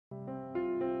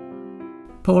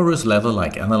Porous leather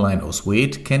like aniline or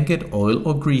suede can get oil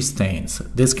or grease stains.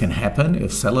 This can happen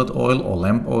if salad oil or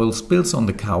lamp oil spills on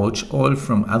the couch, oil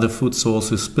from other food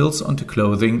sources spills onto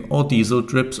clothing, or diesel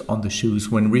drips on the shoes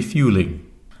when refueling.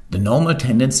 The normal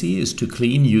tendency is to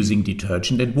clean using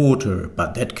detergent and water,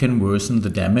 but that can worsen the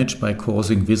damage by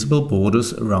causing visible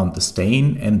borders around the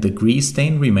stain, and the grease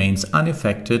stain remains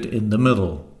unaffected in the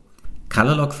middle.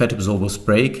 Colourlock fat absorber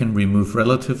spray can remove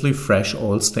relatively fresh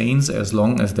oil stains as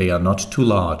long as they are not too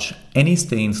large. Any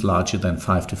stains larger than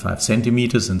 5 to 5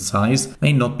 centimeters in size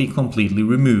may not be completely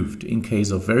removed. In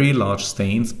case of very large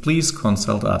stains, please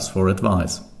consult us for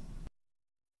advice.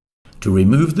 To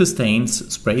remove the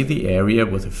stains, spray the area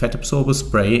with a fat absorber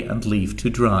spray and leave to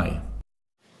dry.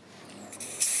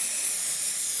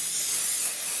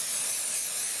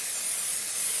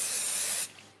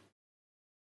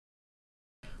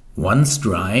 Once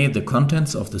dry, the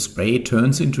contents of the spray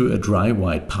turns into a dry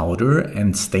white powder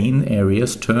and stain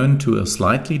areas turn to a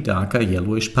slightly darker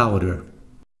yellowish powder.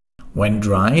 When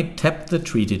dry, tap the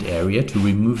treated area to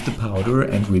remove the powder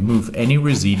and remove any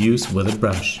residues with a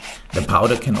brush. The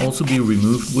powder can also be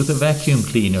removed with a vacuum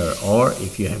cleaner, or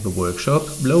if you have a workshop,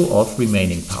 blow off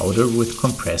remaining powder with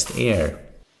compressed air.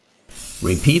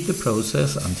 Repeat the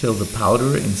process until the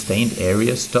powder in stained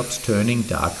areas stops turning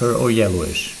darker or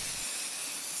yellowish.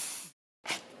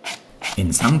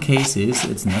 In some cases,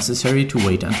 it's necessary to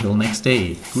wait until next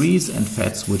day. Grease and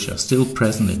fats which are still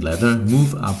present in leather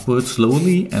move upward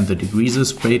slowly, and the degreaser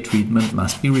spray treatment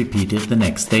must be repeated the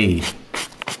next day.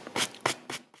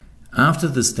 After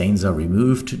the stains are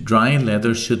removed, dry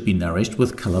leather should be nourished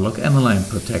with Colourlock Aniline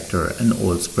Protector, an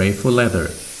oil spray for leather.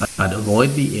 But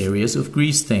avoid the areas of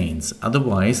grease stains,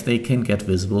 otherwise they can get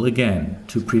visible again.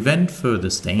 To prevent further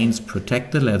stains,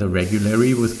 protect the leather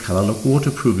regularly with Colourlock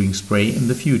waterproofing spray in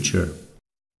the future.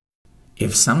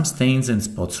 If some stains and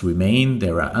spots remain,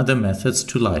 there are other methods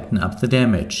to lighten up the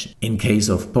damage. In case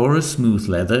of porous smooth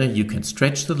leather, you can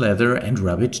stretch the leather and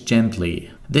rub it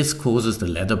gently. This causes the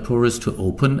leather pores to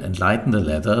open and lighten the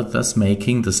leather, thus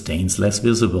making the stains less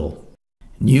visible.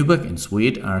 Nubuck and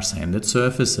suede are sanded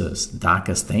surfaces.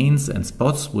 Darker stains and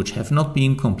spots which have not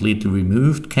been completely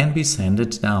removed can be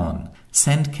sanded down.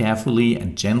 Sand carefully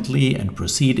and gently and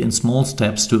proceed in small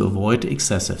steps to avoid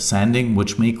excessive sanding,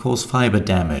 which may cause fiber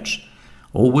damage.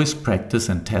 Always practice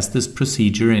and test this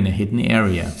procedure in a hidden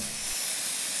area.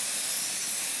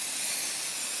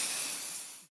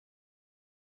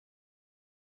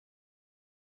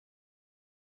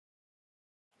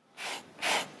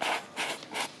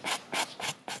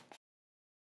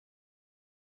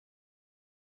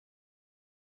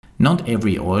 Not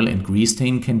every oil and grease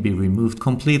stain can be removed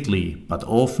completely, but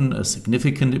often a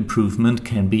significant improvement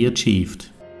can be achieved.